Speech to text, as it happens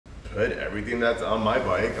put everything that's on my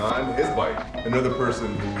bike on his bike. Another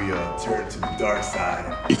person who we turned to the dark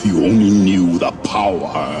side. If you only knew the power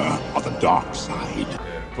of the dark side.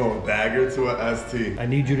 From a bagger to a ST. I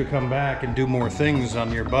need you to come back and do more things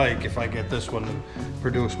on your bike if I get this one to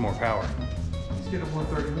produce more power. Let's get a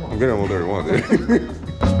 131. I'm getting a 131, dude.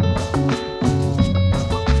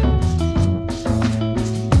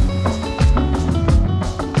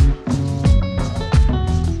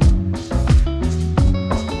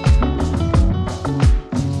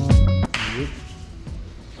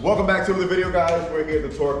 Welcome back to the video, guys. We're here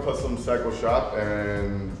at the Torquecustomcycles shop,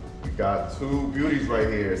 and we got two beauties right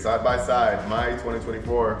here, side by side. My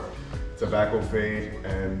 2024 tobacco fade,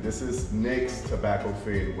 and this is Nick's tobacco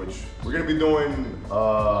fade, which we're gonna be doing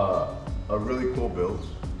a really cool build.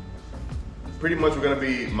 Pretty much we're gonna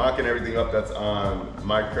be mocking everything up that's on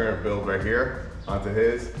my current build right here onto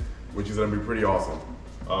his, which is gonna be pretty awesome.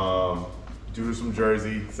 Dude is from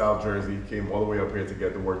Jersey, South Jersey, came all the way up here to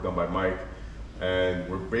get the work done by Mike. And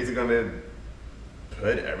we're basically gonna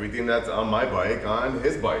put everything that's on my bike on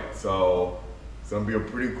his bike. So it's gonna be a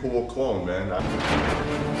pretty cool clone, man.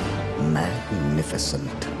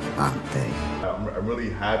 Magnificent, aren't they? I'm really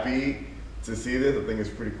happy to see this. I think it's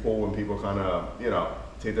pretty cool when people kind of, you know,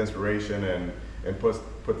 take the inspiration and put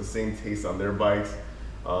the same taste on their bikes.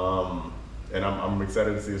 And I'm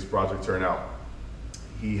excited to see this project turn out.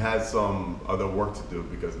 He has some other work to do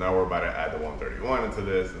because now we're about to add the 131 into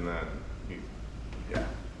this, and then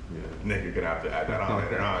yeah, Nick, you're gonna have to add that on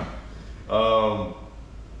later on.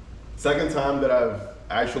 Second time that I've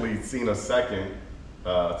actually seen a second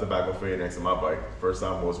tobacco fade next to my bike. First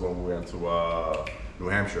time was when we went to New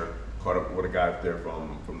Hampshire, caught up with a guy up there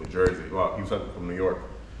from New Jersey. Well, he was from New York,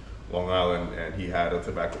 Long Island, and he had a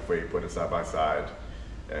tobacco fade put it side by side.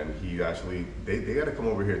 And he actually, they got to come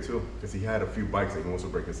over here too, because he had a few bikes and he wants to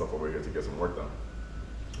bring himself over here to get some work done.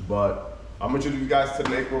 But I'm gonna introduce you guys to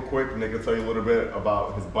Nick real quick. Nick will tell you a little bit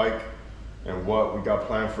about his bike and what we got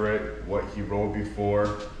planned for it, what he rode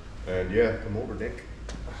before. And yeah, come over, Nick.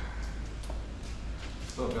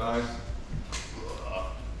 What's up, guys?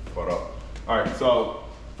 Caught up. All right, so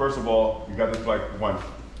first of all, you got this bike when?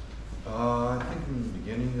 I think in the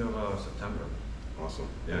beginning of September. Awesome.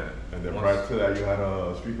 Yeah. And then prior to that, you had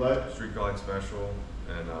a street glide? Street glide special.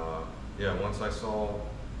 And yeah, once I saw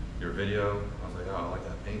your video, I was like, oh, I like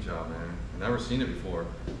that paint job, man. I've never seen it before,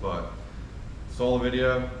 but saw the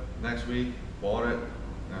video next week, bought it,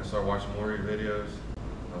 and I started watching more of your videos.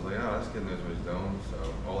 I was like, oh, this kid knows what he's doing. So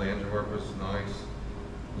all the engine work was nice,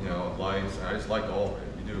 you know, lights. I just liked all of it.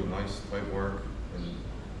 You do nice tight work, and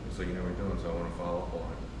so you know what you're doing. So I want to follow up on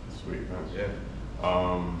it. Sweet, man. Yeah.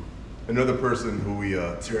 Another person who we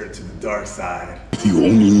turned to the dark side. If you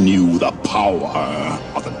only knew the power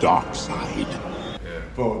of the dark side.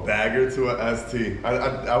 From a bagger to a ST.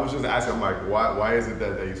 I was just asking Mike, why is it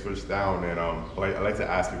that you switched down? And I like to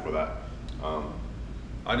ask people that.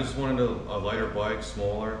 I just wanted a lighter bike,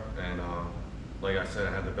 smaller, and like I said,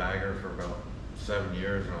 I had the bagger for about 7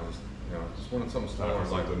 years, and I was, you know, just wanted something smaller,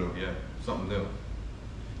 something new. Yeah, something new.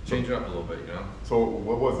 Change it up a little bit, you know. So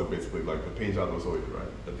what was it basically like? The paint job was always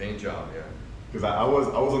right. The paint job, yeah. Because I was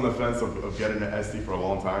on the fence of getting an ST for a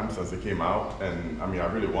long time since it came out, and I mean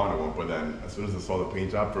I really wanted one, but then as soon as I saw the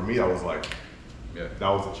paint job, for me I was like, yeah, that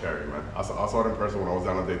was a cherry, man. I saw it in person when I was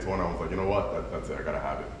down on Daytona. I was like, you know what, that's it, I gotta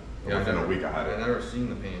have it. And within a week I had it. I never seen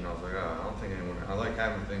the paint. I was like, oh, I don't think anyone. I like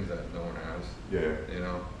having things that no one has. Yeah. You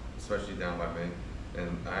know, especially down by me,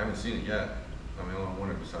 and I haven't seen it yet. I mean, I don't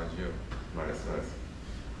want it besides you. Nice.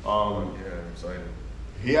 Yeah, I'm excited.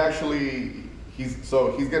 He actually. He's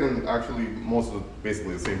getting actually most of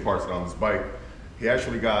basically the same parts that on this bike. He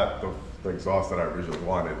actually got the exhaust that I originally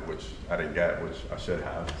wanted, which I didn't get, which I should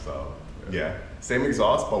have. So yeah, same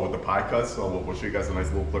exhaust, but with the pie cuts. So we'll show you guys a nice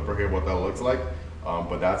little clipper here, what that looks like.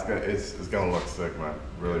 But it's gonna look sick, man.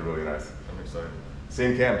 Really, really nice. I'm excited.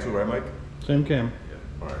 Same cam too, right, Mike? Same cam.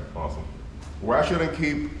 Yeah. All right, awesome. We're actually gonna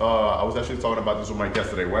keep, I was actually talking about this with Mike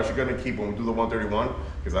yesterday. We're actually gonna keep, when we do the 131,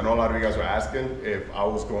 because I know a lot of you guys were asking if I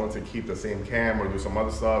was going to keep the same cam or do some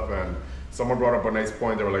other stuff, and someone brought up a nice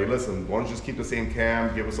point. They were like, listen, why don't you just keep the same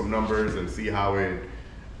cam, give us some numbers, and see how it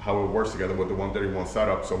works together with the 131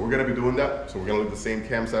 setup. So we're gonna be doing that. So we're gonna leave the same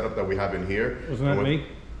cam setup that we have in here. Wasn't that me?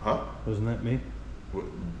 Huh? Wasn't that me?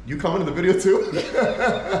 You coming in the video too?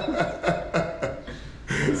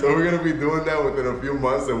 So we're gonna be doing that within a few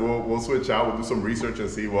months, and we'll switch out. We'll do some research and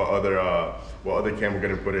see what other cam we're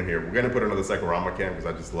gonna put in here. We're gonna put another Sakurama cam because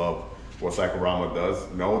I just love what Sakurama does.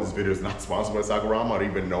 No, this video is not sponsored by Sakurama. I don't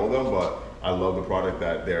even know them, but I love the product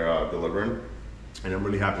that they're delivering, and I'm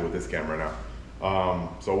really happy with this camera now.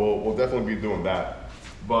 So we'll definitely be doing that.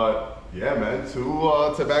 But Yeah, man.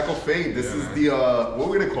 To Tobacco Fade. This is man. The what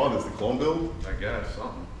we're gonna call this? The clone build? I guess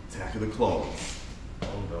something. Attack of the Clones.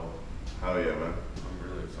 Clone build. Hell yeah, man. I'm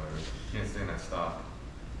really excited. Can't stand that stock.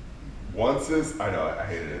 Once this, I know, I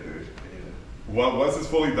hated it, dude. Once it's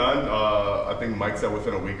fully done, I think Mike said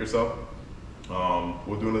within a week or so,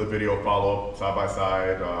 we'll do another video follow-up, side by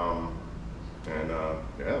side, and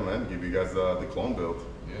yeah, man, give you guys the clone build.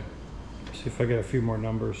 Yeah. See if I get a few more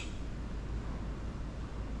numbers.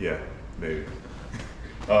 Yeah, maybe.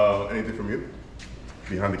 Anything from you?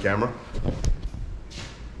 Behind the camera?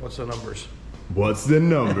 What's the numbers? What's the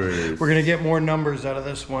numbers? We're gonna get more numbers out of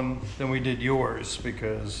this one than we did yours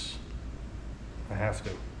because I have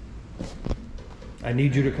to. I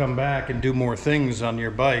need you to come back and do more things on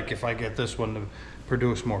your bike if I get this one to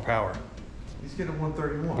produce more power. He's getting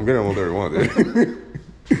 131. I'm getting 131, dude.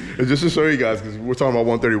 It's just to show you guys, because we're talking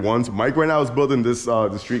about 131s. Mike right now is building this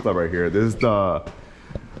the street club right here. This is the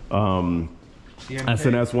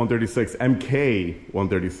SNS 136, MK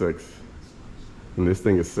 136. And this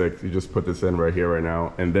thing is sick. You just put this in right here right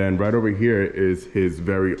now. And then right over here is his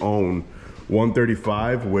very own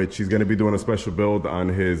 135, which he's gonna be doing a special build on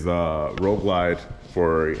his Road Glide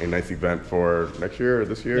for a nice event for next year or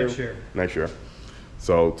this year? Next year. Next year.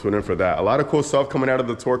 So tune in for that. A lot of cool stuff coming out of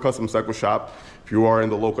the Torquecustomcycles shop. If you are in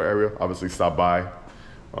the local area, obviously stop by,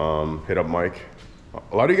 hit up Mike.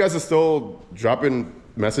 A lot of you guys are still dropping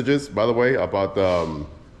messages, by the way, about the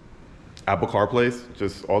Apple CarPlays.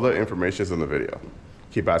 Just all the information is in the video.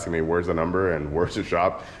 Keep asking me where's the number and where's the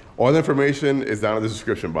shop. All the information is down in the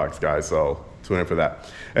description box, guys, so tune in for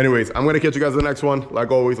that. Anyways, I'm going to catch you guys in the next one.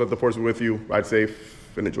 Like always, let the force be with you. Ride safe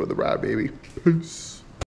and enjoy the ride, baby. Peace.